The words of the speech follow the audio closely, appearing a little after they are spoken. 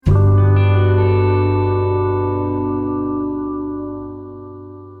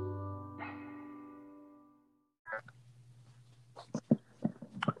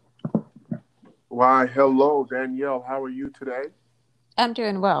Why, hello, Danielle. How are you today? I'm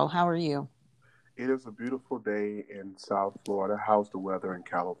doing well. How are you? It is a beautiful day in South Florida. How's the weather in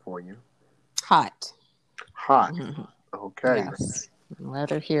California? Hot. Hot. Mhm. Okay. Yes.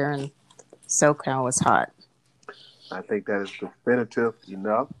 Weather here in SoCal is hot. I think that is definitive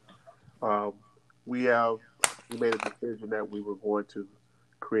enough. Um, we have we made a decision that we were going to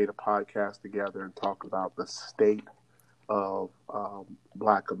create a podcast together and talk about the state of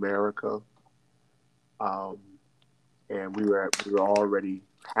Black America. Um, and we were already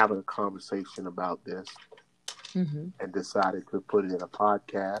having a conversation about this Hmm. and decided to put it in a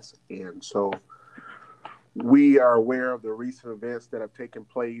podcast. And so we are aware of the recent events that have taken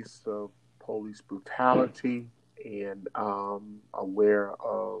place of police brutality and aware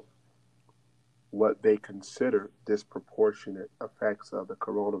of what they consider disproportionate effects of the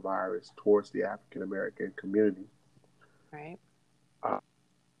coronavirus towards the African American community. Right. Uh,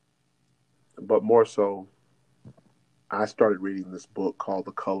 but more so, I started reading this book called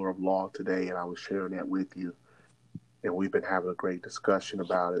The Color of Law today, and I was sharing that with you, and we've been having a great discussion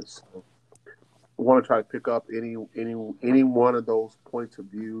about it. So want to try to pick up any one of those points of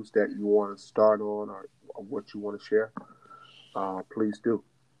views that you want to start on or what you want to share, please do.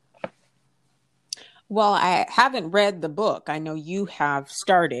 Well, I haven't read the book. I know you have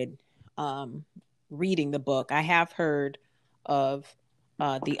started um, reading the book. I have heard of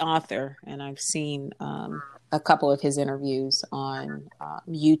the author, and I've seen a couple of his interviews on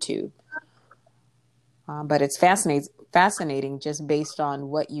YouTube. But it's fascinating just based on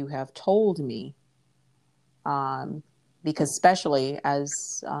what you have told me. Um, because especially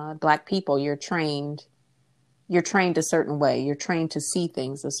as Black people, you're trained a certain way. You're trained to see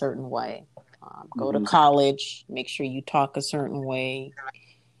things a certain way. Go to Mm-hmm. college, make sure you talk a certain way,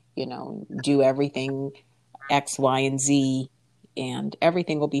 do everything X, Y, and Z, and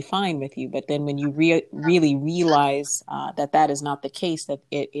everything will be fine with you. But then when you really realize that is not the case, that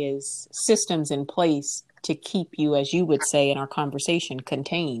it is systems in place to keep you, as you would say in our conversation,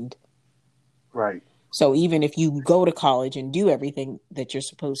 contained. Right. So even if you go to college and do everything that you're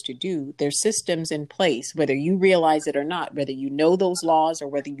supposed to do, there's systems in place, whether you realize it or not, whether you know those laws or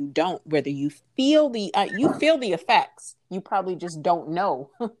whether you don't, whether you feel the effects. You probably just don't know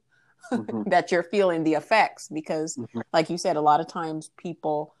Mm-hmm. that you're feeling the effects because, Mm-hmm. like you said, a lot of times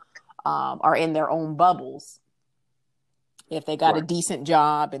people are in their own bubbles. If they got a Right. decent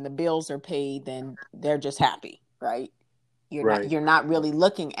job and the bills are paid, then they're just happy, right? Right. You're not really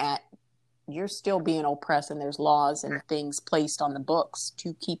looking at, you're still being oppressed, and there's laws and things placed on the books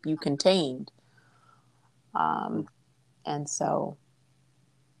to keep you contained. Um, and so,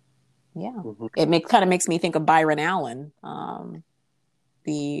 yeah, Mm-hmm. it kind of makes me think of Byron Allen,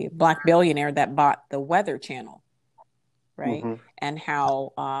 the Black billionaire that bought the Weather Channel, right? Mm-hmm. And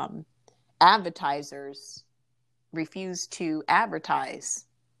how advertisers refuse to advertise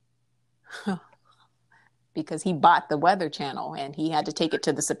because he bought the Weather Channel and he had to take it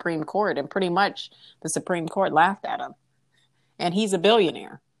to the Supreme Court, and pretty much the Supreme Court laughed at him. And he's a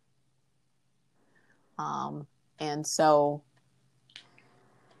billionaire. Um, and so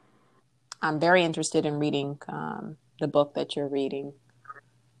I'm very interested in reading the book that you're reading.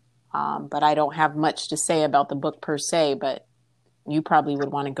 But I don't have much to say about the book per se, but you probably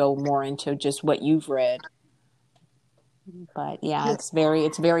would want to go more into just what you've read. But yeah, Yeah. it's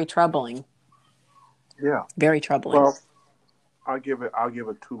very troubling. Yeah. Very troubling. Well, I'll give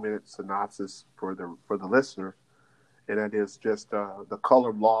a 2 minute synopsis for the listener, and that is just the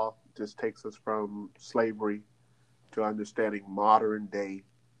color of law just takes us from slavery to understanding modern day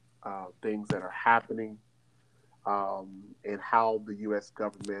things that are happening, and how the U.S.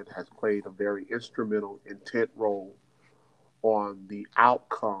 government has played a very instrumental, intent role on the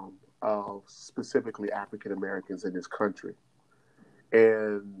outcome of specifically African Americans in this country.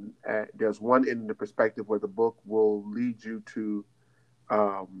 And there's one end of the perspective where the book will lead you to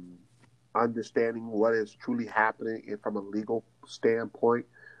um, understanding what is truly happening from a legal standpoint.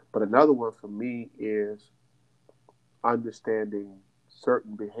 But another one for me is understanding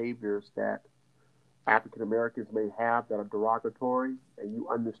certain behaviors that African Americans may have that are derogatory, and you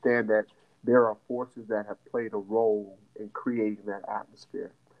understand that there are forces that have played a role in creating that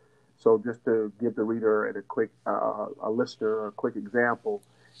atmosphere. So, just to give the reader and a listener a quick example,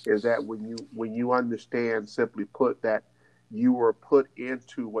 is that when you understand, simply put, that you were put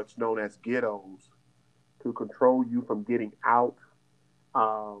into what's known as ghettos to control you from getting out,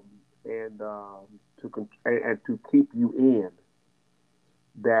 um, and to keep you in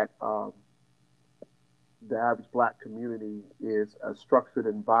that. The average black community is a structured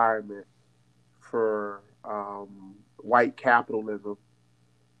environment for white capitalism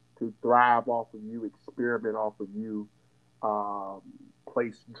to thrive off of you, experiment off of you, um,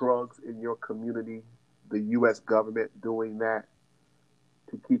 place drugs in your community. The U.S. government doing that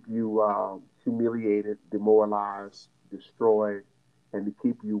to keep you humiliated, demoralized, destroyed, and to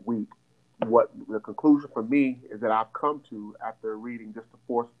keep you weak. What the conclusion for me is that I've come to after reading just the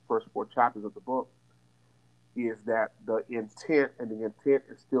first four chapters of the book is that the intent, and the intent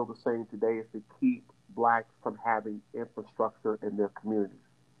is still the same today, is to keep blacks from having infrastructure in their communities.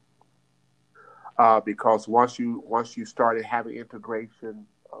 Because once you started having integration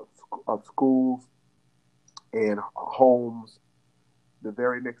of schools and homes, the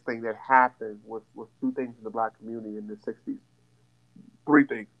very next thing that happened was two things in the black community in the 60s. Three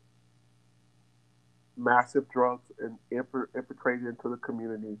things. Massive drugs and infiltrated into the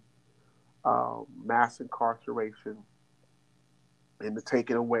community, mass incarceration, and the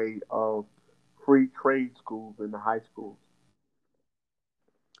taking away of free trade schools in the high schools.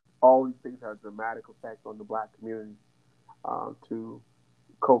 All these things have a dramatic effect on the black community, to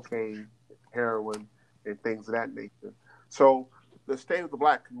cocaine, heroin, and things of that nature. So the state of the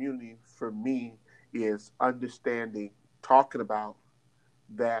black community for me is understanding, talking about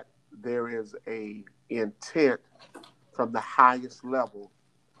that there is a intent from the highest level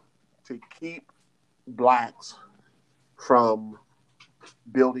to keep blacks from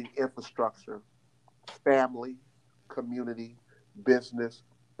building infrastructure, family, community, business,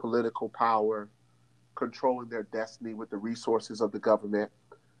 political power, controlling their destiny with the resources of the government,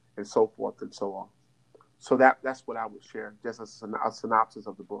 and so forth and so on. So that's what I would share, just as a synopsis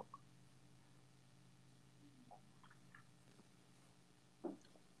of the book.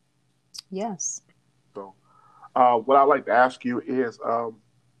 Yes. So, what I'd like to ask you is,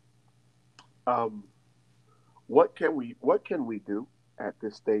 what can we do at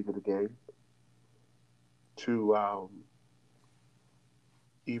this stage of the game to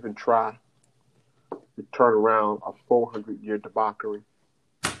even try to turn around a 400-year debauchery?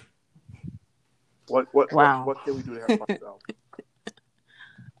 Wow. What can we do to help ourselves?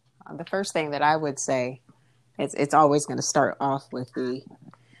 The first thing that I would say is it's always going to start off with the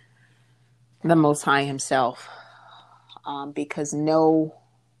Most High Himself, because the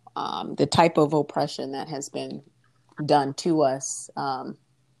type of oppression that has been done to us,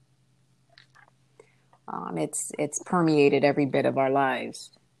 it's permeated every bit of our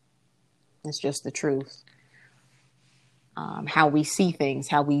lives. It's just the truth. How we see things,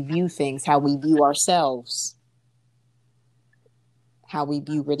 how we view things, how we view ourselves, how we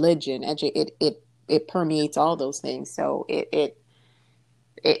view religion. It permeates all those things. So it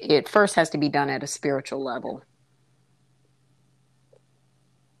first has to be done at a spiritual level.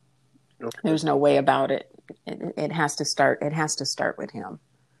 Okay. There's no way about it. It has to start. It has to start with Him,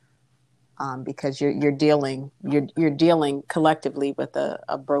 because you're dealing collectively with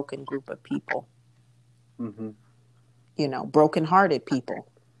a broken group of people. Mm-hmm. Broken-hearted people.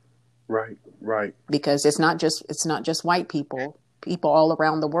 Right. Because it's not just white people. People all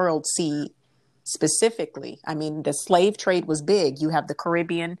around the world see specifically. I mean, the slave trade was big. You have the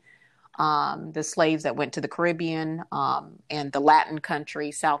Caribbean, the slaves that went to the Caribbean, and the Latin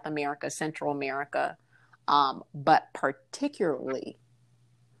country, South America, Central America, but particularly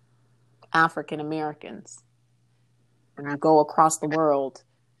African Americans. When you go across the world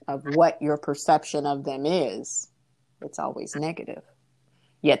of what your perception of them is, it's always negative.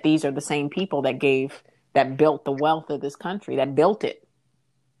 Yet these are the same people that built the wealth of this country, that built it.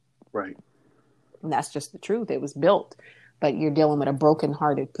 Right. And that's just the truth. It was built. But you're dealing with a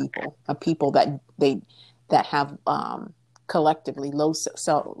broken-hearted people, a people that have collectively low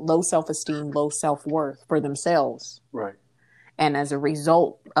self-esteem, low self-worth for themselves. Right. And as a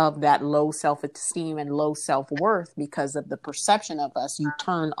result of that low self-esteem and low self-worth, because of the perception of us, you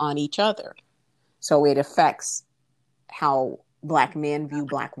turn on each other. So it affects how Black men view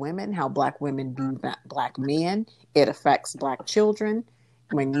Black women, how Black women view Black men. It affects Black children.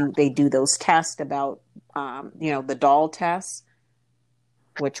 When they do those tests about, the doll tests,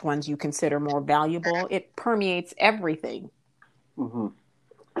 which ones you consider more valuable, it permeates everything. Mm-hmm.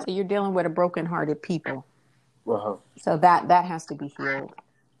 So you're dealing with a broken-hearted people. Uh-huh. So that has to be healed.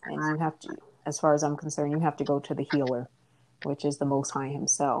 And you have to, as far as I'm concerned, you have to go to the healer, which is the Most High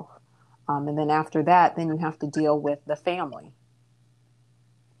Himself. And then after that, then you have to deal with the family.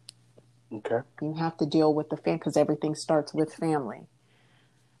 Okay. You have to deal with the family, because everything starts with family.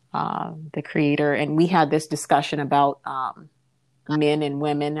 The Creator, and we had this discussion about men and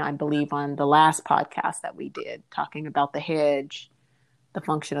women, I believe, on the last podcast that we did, talking about the hedge, the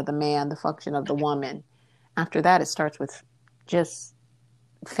function of the man, the function of the woman. After that, it starts with just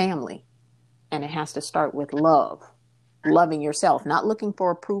family, and it has to start with love. loving yourself, not looking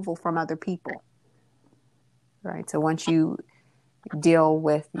for approval from other people. Right. So once you deal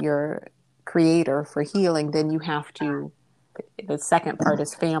with your creator for healing, then you have to, the second part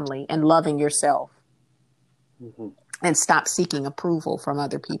is family and loving yourself. Mm-hmm. And stop seeking approval from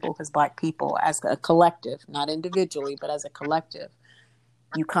other people, because Black people as a collective, not individually, but as a collective,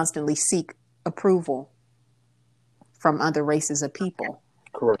 you constantly seek approval from other races of people.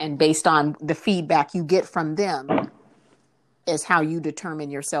 Correct. And based on the feedback you get from them is how you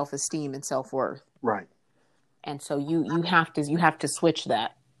determine your self-esteem and self-worth. Right. And so you have to switch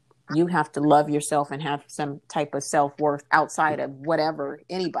that. You have to love yourself and have some type of self-worth outside of whatever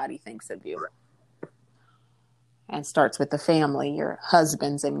anybody thinks of you. And starts with the family, your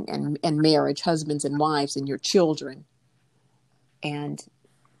husbands and marriage, husbands and wives and your children. And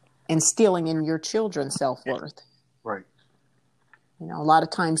instilling in your children self-worth. Right. You know, a lot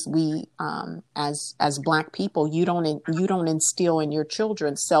of times we, as Black people, you don't instill in your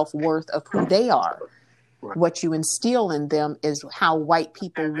children self-worth of who they are. Right. What you instill in them is how white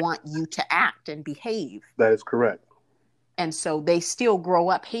people want you to act and behave. That is correct. And so they still grow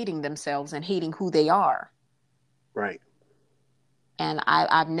up hating themselves and hating who they are. Right. And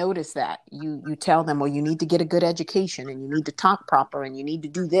I've noticed that you tell them, well, you need to get a good education and you need to talk proper and you need to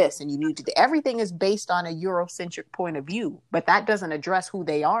do this and you need to do, everything is based on a Eurocentric point of view, but that doesn't address who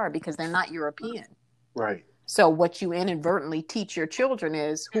they are because they're not European. Right. So what you inadvertently teach your children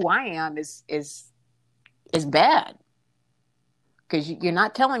is who I am is bad, because you're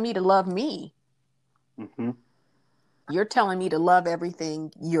not telling me to love me. Mm-hmm. You're telling me to love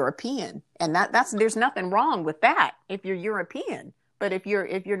everything European, and there's nothing wrong with that if you're European. But if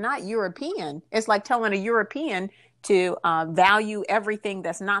you're not European, it's like telling a European to value everything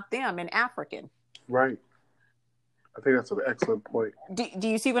that's not them in African. Right. I think that's an excellent point. Do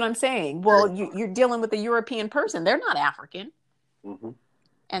you see what I'm saying? Well, you're dealing with a European person; they're not African. Mm-hmm.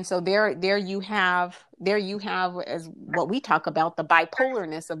 And so there you have as what we talk about, the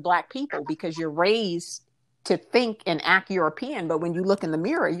bipolarness of Black people, because you're raised to think and act European, but when you look in the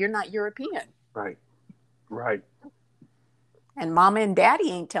mirror, you're not European. Right. Right. And mama and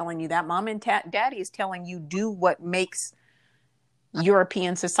daddy ain't telling you that. Mama and daddy is telling you do what makes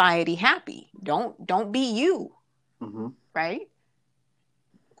European society happy. Don't be you. Mm-hmm. Right?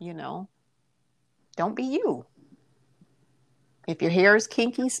 You know, don't be you. If your hair is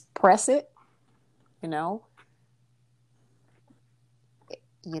kinky, press it. You know,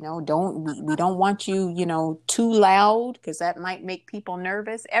 we don't want you, too loud, because that might make people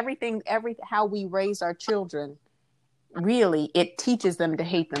nervous. How we raise our children, really, it teaches them to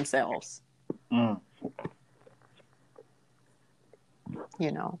hate themselves. Mm.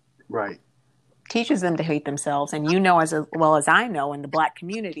 Right. Teaches them to hate themselves. And as well as I know, in the Black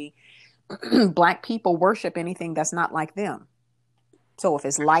community, Black people worship anything that's not like them. So if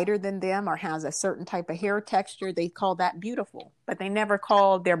it's lighter than them or has a certain type of hair texture, they call that beautiful. But they never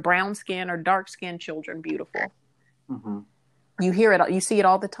call their brown skin or dark skinned children beautiful. Mm-hmm. You hear it, you see it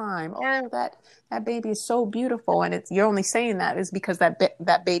all the time. Oh, that baby is so beautiful, and you're only saying that is because that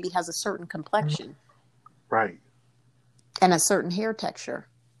baby has a certain complexion, right, and a certain hair texture,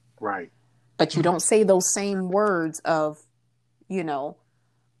 right. But you don't say those same words of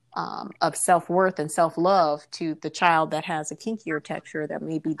self-worth and self-love to the child that has a kinkier texture that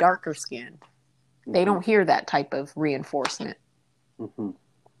may be darker skinned. Mm-hmm. They don't hear that type of reinforcement. Mm-hmm.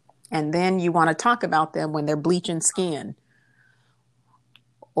 And then you want to talk about them when they're bleaching skin,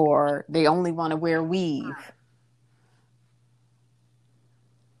 or they only want to wear weave.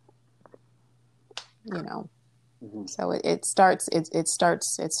 Mm-hmm. So it starts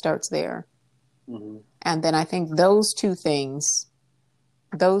there. Mm-hmm. And then I think those two things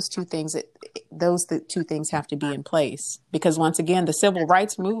have to be in place, because once again, the civil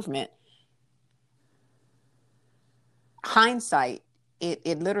rights movement, hindsight,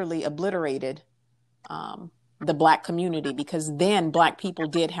 it literally obliterated the Black community, because then Black people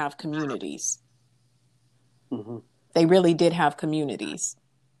did have communities. Mm-hmm. They really did have communities.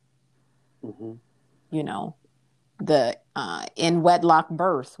 Mm-hmm. The in wedlock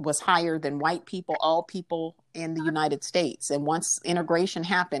birth was higher than white people, all people in the United States. And once integration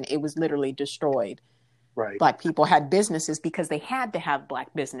happened, it was literally destroyed. Right. Black people had businesses because they had to have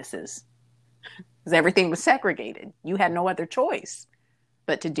Black businesses, because everything was segregated. You had no other choice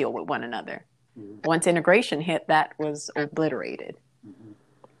but to deal with one another. Mm-hmm. Once integration hit, that was obliterated.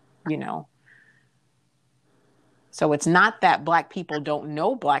 Mm-hmm. So it's not that Black people don't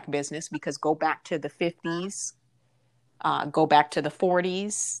know Black business, because go back to the 50s, go back to the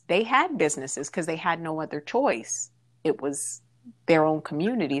 40s, they had businesses because they had no other choice. It was their own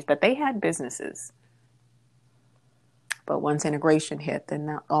communities, but they had businesses. But once integration hit,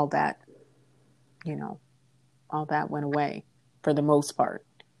 then all that, all that went away for the most part.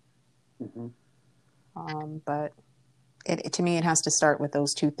 Mm-hmm. But to me, it has to start with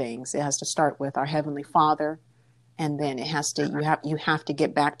those two things. It has to start with our Heavenly Father, and then you have to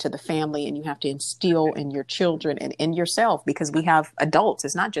get back to the family, and you have to instill in your children and in yourself, because we have adults.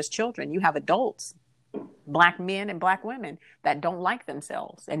 It's not just children. You have adults, Black men and Black women, that don't like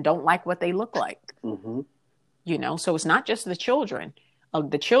themselves and don't like what they look like. Mm-hmm. So it's not just the children.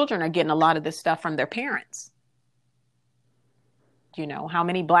 The children are getting a lot of this stuff from their parents. How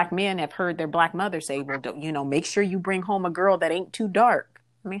many Black men have heard their Black mother say, well, make sure you bring home a girl that ain't too dark.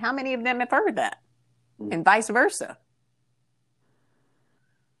 I mean, how many of them have heard that? Mm-hmm. And vice versa.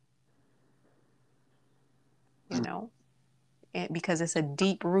 Because it's a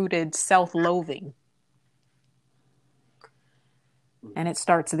deep-rooted self-loathing. And it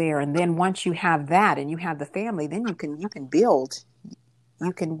starts there. And then once you have that and you have the family, then you can build.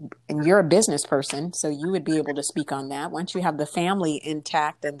 And you're a business person, so you would be able to speak on that. Once you have the family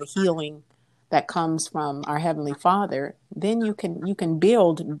intact and the healing that comes from our Heavenly Father, then you can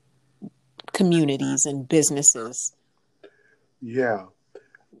build communities and businesses. Yeah,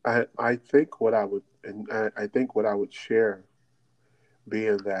 I think what I would share,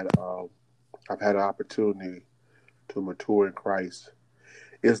 being that I've had an opportunity to mature in Christ,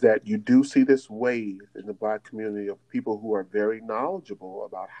 is that you do see this wave in the Black community of people who are very knowledgeable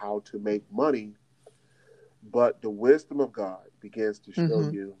about how to make money, but the wisdom of God begins to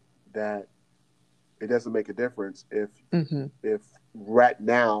show you that it doesn't make a difference if right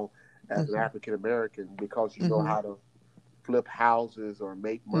now, as an African American, because you know how to flip houses or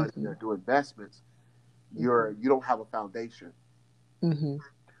make money or do investments, you don't have a foundation.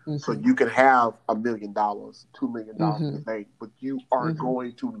 So you can have $1 million, $2 million in the bank, but you are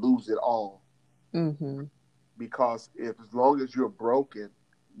going to lose it all. Because as long as you're broken,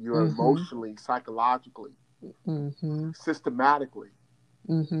 you're emotionally, psychologically, systematically,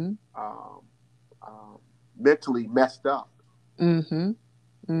 mentally messed up. You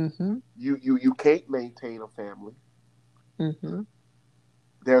can't maintain a family.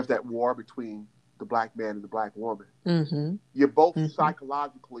 There's that war between the Black man and the Black woman. You're both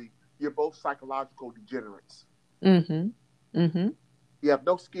psychological degenerates. You have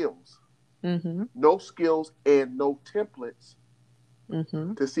no skills. No skills and no templates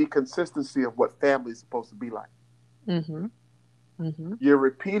to see consistency of what family is supposed to be like. You're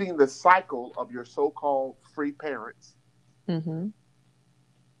repeating the cycle of your so-called free parents. But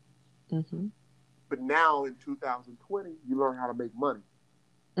now in 2020, you learn how to make money.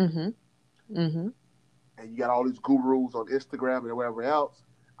 And you got all these gurus on Instagram and wherever else.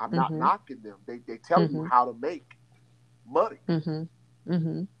 I'm not knocking them. They tell you how to make money.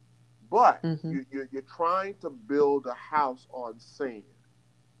 But you're trying to build a house on sand.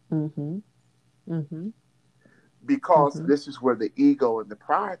 Because this is where the ego and the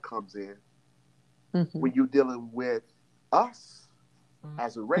pride comes in. When you're dealing with us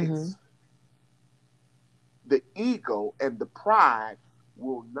as a race, the ego and the pride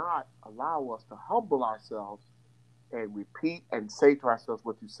will not allow us to humble ourselves and repeat and say to ourselves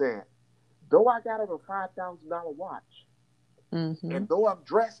what you said. Though I got a $5,000 watch, and though I'm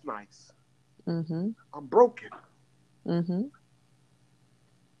dressed nice, I'm broken.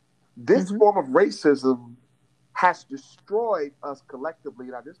 This form of racism has destroyed us collectively.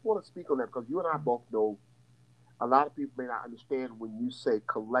 And I just want to speak on that because you and I both know a lot of people may not understand when you say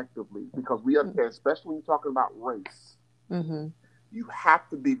collectively, because we understand, especially when you're talking about race, you have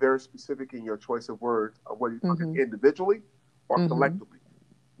to be very specific in your choice of words of whether you're talking individually or collectively.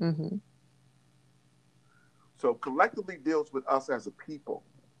 So collectively deals with us as a people.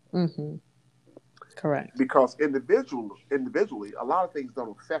 Correct. Because individually, a lot of things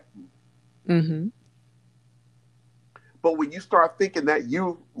don't affect you. But when you start thinking that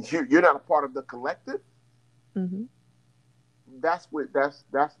you're not a part of the collective, that's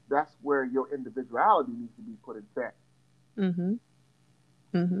where your individuality needs to be put in check.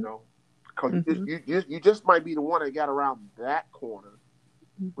 Because you just might be the one that got around that corner,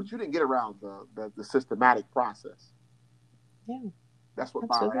 but you didn't get around the systematic process. Yeah, that's what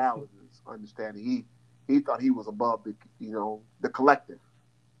Byron Allen is understanding. He thought he was above the collective,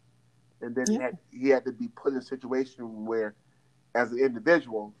 and then he had to be put in a situation where, as an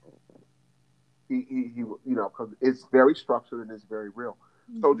individual, he because it's very structured and it's very real.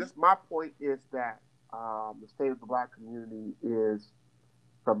 So just my point is that the state of the Black community is,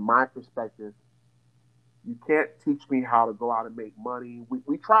 from my perspective, you can't teach me how to go out and make money.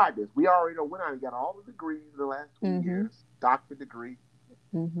 We tried this. We already went out and got all the degrees in the last 2 years, doctorate degree,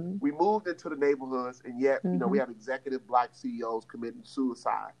 Mm-hmm. We moved into the neighborhoods, and yet, Mm-hmm. we have executive Black CEOs committing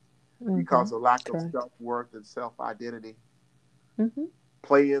suicide Mm-hmm. because of lack of Correct. self-worth and self-identity. Mm-hmm.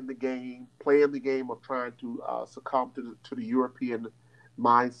 Playing the game of trying to succumb to the European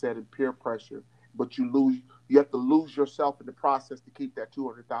mindset and peer pressure, but you have to lose yourself in the process to keep that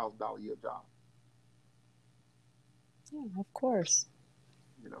 $200,000 a year job. Yeah, of course.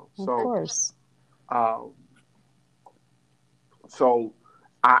 Of So course. um, so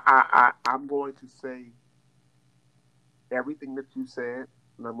I'm going to say everything that you said,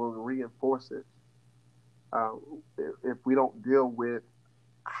 and I'm going to reinforce it. Uh, if we don't deal with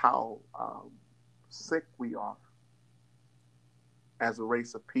how sick we are as a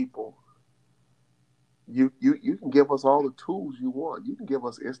race of people, you can give us all the tools you want. You can give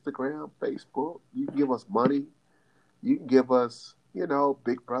us Instagram, Facebook. You can give us money. You can give us,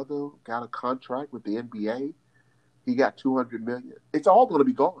 Big Brother got a contract with the NBA. He got $200 million. It's all going to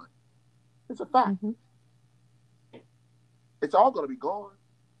be gone. It's a fact. Mm-hmm. It's all going to be gone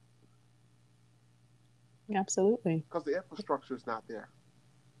Absolutely. because the infrastructure is not there.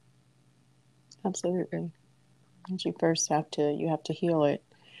 Absolutely. And you first have to heal it,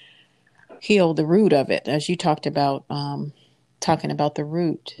 heal the root of it, as you talked about, talking about the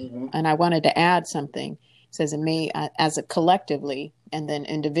root. Mm-hmm. And I wanted to add something. It says it may, as a collectively and then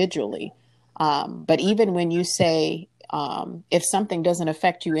individually. But even when you say, if something doesn't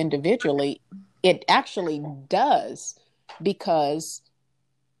affect you individually, it actually does, because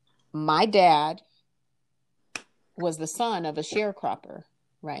my dad was the son of a sharecropper,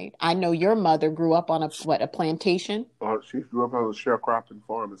 right? I know your mother grew up on a plantation? She grew up on a sharecropping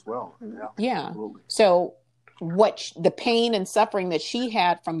farm as well. Yeah. Absolutely. So the pain and suffering that she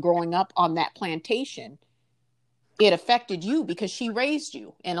had from growing up on that plantation, it affected you because she raised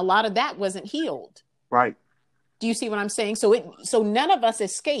you, and a lot of that wasn't healed. Right. Do you see what I'm saying? So none of us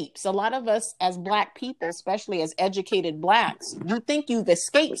escapes. A lot of us as Black people, especially as educated Blacks, you think you've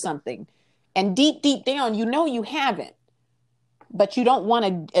escaped something, and deep down, you haven't, but you don't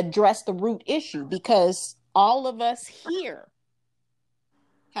want to address the root issue, because all of us here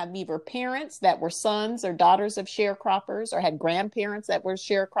have either parents that were sons or daughters of sharecroppers, or had grandparents that were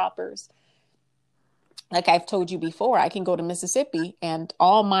sharecroppers. Like I've told you before, I can go to Mississippi, and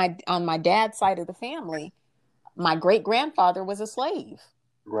on my dad's side of the family, my great grandfather was a slave.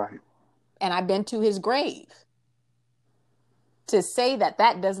 Right. And I've been to his grave. To say that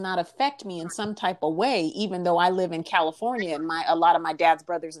does not affect me in some type of way, even though I live in California, and a lot of my dad's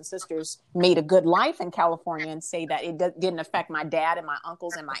brothers and sisters made a good life in California, and say that it didn't affect my dad and my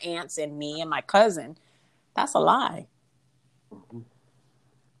uncles and my aunts and me and my cousin, that's a lie. Mm-hmm.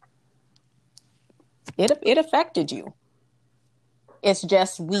 It affected you. It's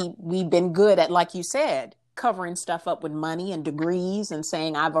just we've been good at, like you said, covering stuff up with money and degrees and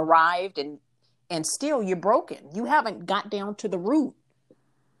saying I've arrived, and still you're broken. You haven't got down to the root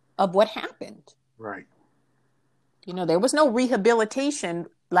of what happened. Right. There was no rehabilitation.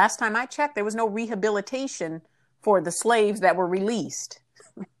 Last time I checked, there was no rehabilitation for the slaves that were released.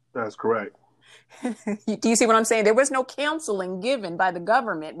 That's correct. Do you see what I'm saying? There was no counseling given by the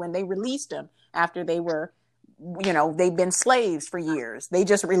government when they released them after they were, they've been slaves for years. They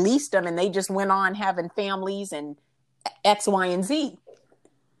just released them, and they just went on having families and X, Y, and Z.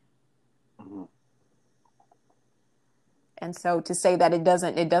 Mm-hmm. And so to say that it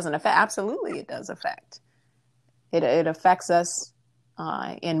doesn't affect, absolutely it does affect. It affects us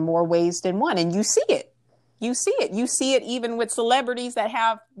in more ways than one. And you see it. You see it. You see it even with celebrities that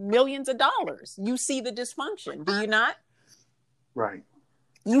have millions of dollars. You see the dysfunction, do you not? Right.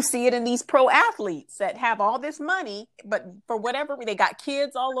 You see it in these pro athletes that have all this money, but for whatever, they got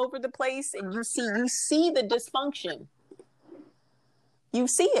kids all over the place, and you see the dysfunction. You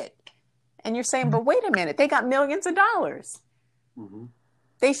see it. And you're saying, but wait a minute, they got millions of dollars. Mm-hmm.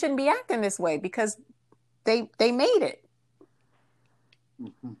 They shouldn't be acting this way because they made it.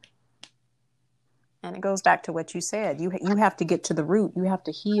 Mm-hmm. And it goes back to what you said. You have to get to the root. You have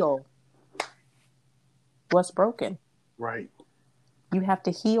to heal what's broken. Right. You have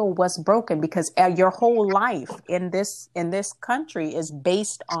to heal what's broken, because your whole life in this country is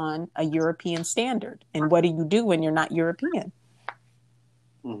based on a European standard. And what do you do when you're not European?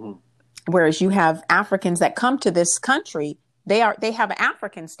 Mm-hmm. Whereas you have Africans that come to this country, they have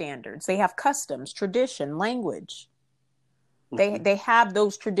African standards. They have customs, tradition, language. Mm-hmm. They have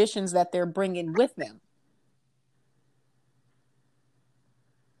those traditions that they're bringing with them.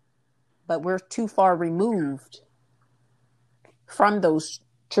 But we're too far removed from those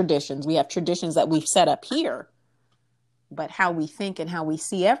traditions. We have traditions that we've set up here, but how we think and how we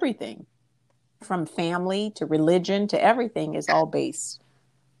see everything, from family to religion to everything, is all based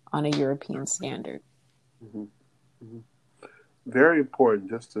on a European standard. Mm-hmm. Mm-hmm. Very important,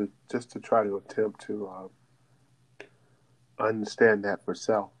 just to try to attempt to understand that for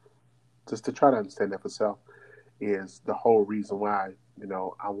self. Just to try to understand that for self is the whole reason why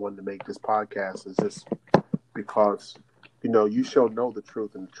I wanted to make this podcast. Is just because you shall know the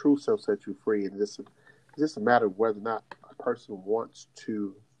truth, and the truth shall set you free. And it's just a matter of whether or not a person wants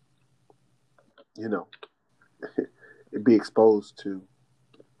to, be exposed to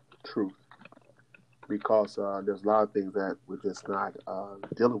truth. Because there's a lot of things that we're just not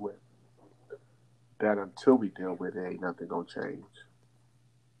dealing with. That until we deal with it, ain't nothing gonna change.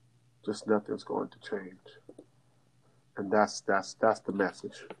 Just nothing's going to change, and that's the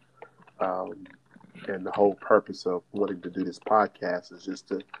message. And the whole purpose of wanting to do this podcast is just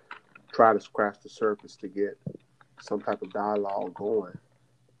to try to scratch the surface to get some type of dialogue going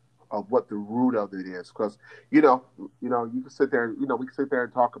of what the root of it is. Because you can sit there, we can sit there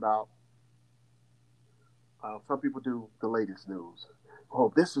and talk about. Some people do the latest news.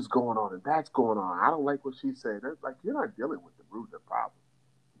 Oh, this is going on and that's going on. I don't like what she said. That's like, you're not dealing with the root of the problem.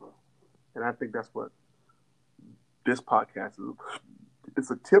 And I think that's what this podcast is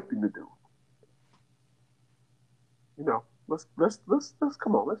attempting to do. Let's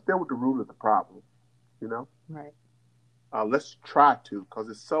come on. Let's deal with the root of the problem. Right. Let's try to, because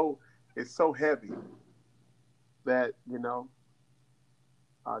it's so heavy that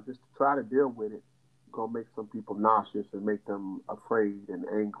just to try to deal with it. Gonna make some people nauseous and make them afraid and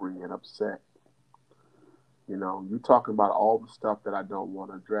angry and upset. You talking about all the stuff that I don't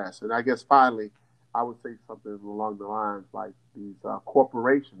want to address. And I guess finally, I would say something along the lines like these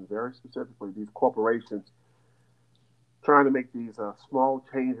corporations, very specifically, these corporations trying to make these small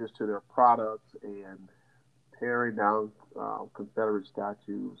changes to their products and tearing down Confederate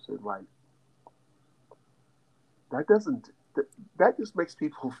statues and like that just makes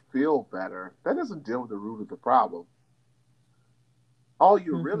people feel better. That doesn't deal with the root of the problem. All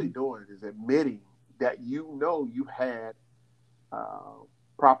you're really doing is admitting that you had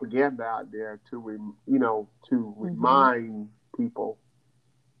propaganda out there to remind people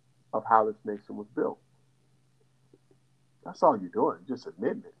of how this nation was built. That's all you're doing, just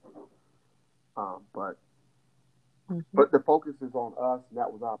admitting it. But the focus is on us, and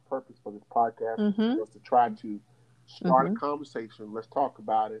that was our purpose for this podcast, was to try to start a conversation. Let's talk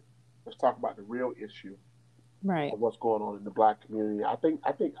about it. Let's talk about the real issue, right, of what's going on in the Black community. I think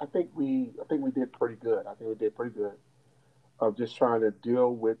we did pretty good. I think we did pretty good of just trying to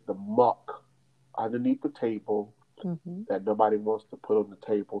deal with the muck underneath the table that nobody wants to put on the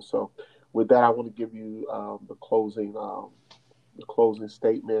table. So, with that, I want to give you the closing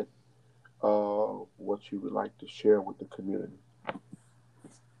statement. What you would like to share with the community.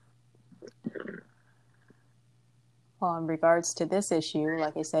 Well, in regards to this issue,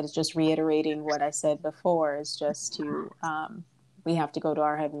 like I said, it's just reiterating what I said before. It's just to, we have to go to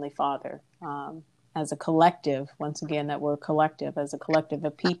our Heavenly Father. As a collective, once again, that we're collective, as a collective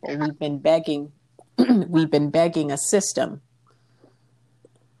of people, we've been begging a system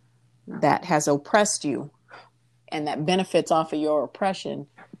that has oppressed you and that benefits off of your oppression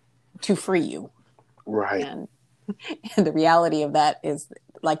to free you. Right. And the reality of that is,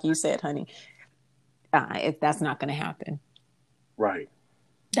 like you said, honey, that's not going to happen. Right.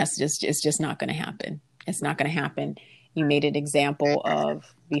 It's just not going to happen. It's not going to happen. You made an example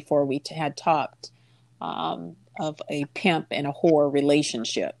of, before we had talked, of a pimp and a whore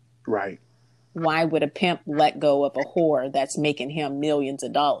relationship. Right. Why would a pimp let go of a whore that's making him millions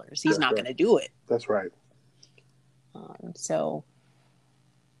of dollars? He's not going to do it. That's right. So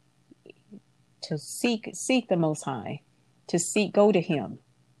to seek the Most High, go to Him.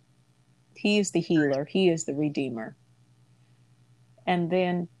 He is the healer. He is the redeemer. And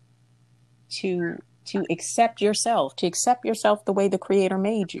then to accept yourself the way the Creator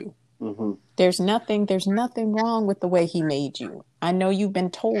made you. Mm-hmm. There's nothing wrong with the way He made you. I know you've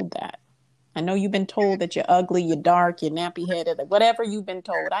been told that. I know you've been told that you're ugly, you're dark, you're nappy-headed, whatever you've been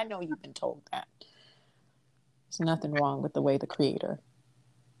told. I know you've been told that. There's nothing wrong with the way the Creator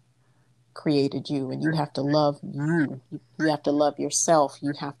created you, and you have to love you. You have to love yourself.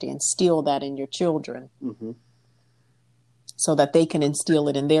 You have to instill that in your children, so that they can instill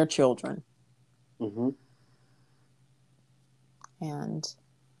it in their children. And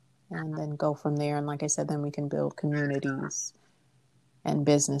then go from there. And like I said, then we can build communities and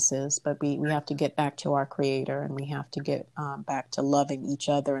businesses. But we have to get back to our Creator, and we have to get back to loving each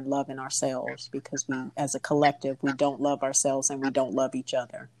other and loving ourselves, because we, as a collective, we don't love ourselves and we don't love each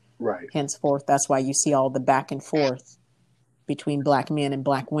other. Right. Henceforth, that's why you see all the back and forth between Black men and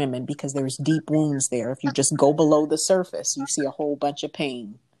Black women, because there's deep wounds there. If you just go below the surface, you see a whole bunch of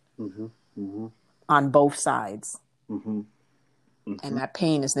pain. Mm-hmm. Mm-hmm. on both sides. Mm-hmm. And Mm-hmm. that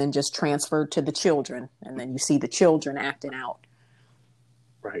pain is then just transferred to the children. And then you see the children acting out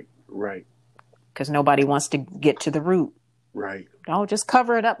Right. Right. because nobody wants to get to the root. Right. Don't just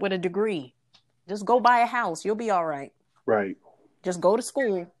cover it up with a degree. Just go buy a house. You'll be all right. Right. Just go to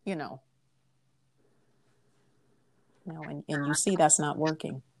school, and you see that's not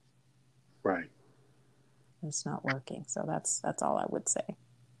working. Right. It's not working. So that's all I would say.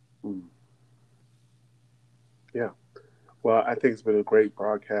 Mm. Yeah. Well, I think it's been a great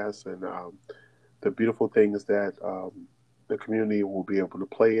broadcast, and the beautiful thing is that the community will be able to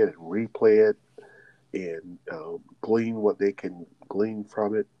play it and replay it and glean what they can glean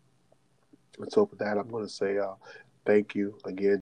from it. And so, for that, I'm going to say thank you again,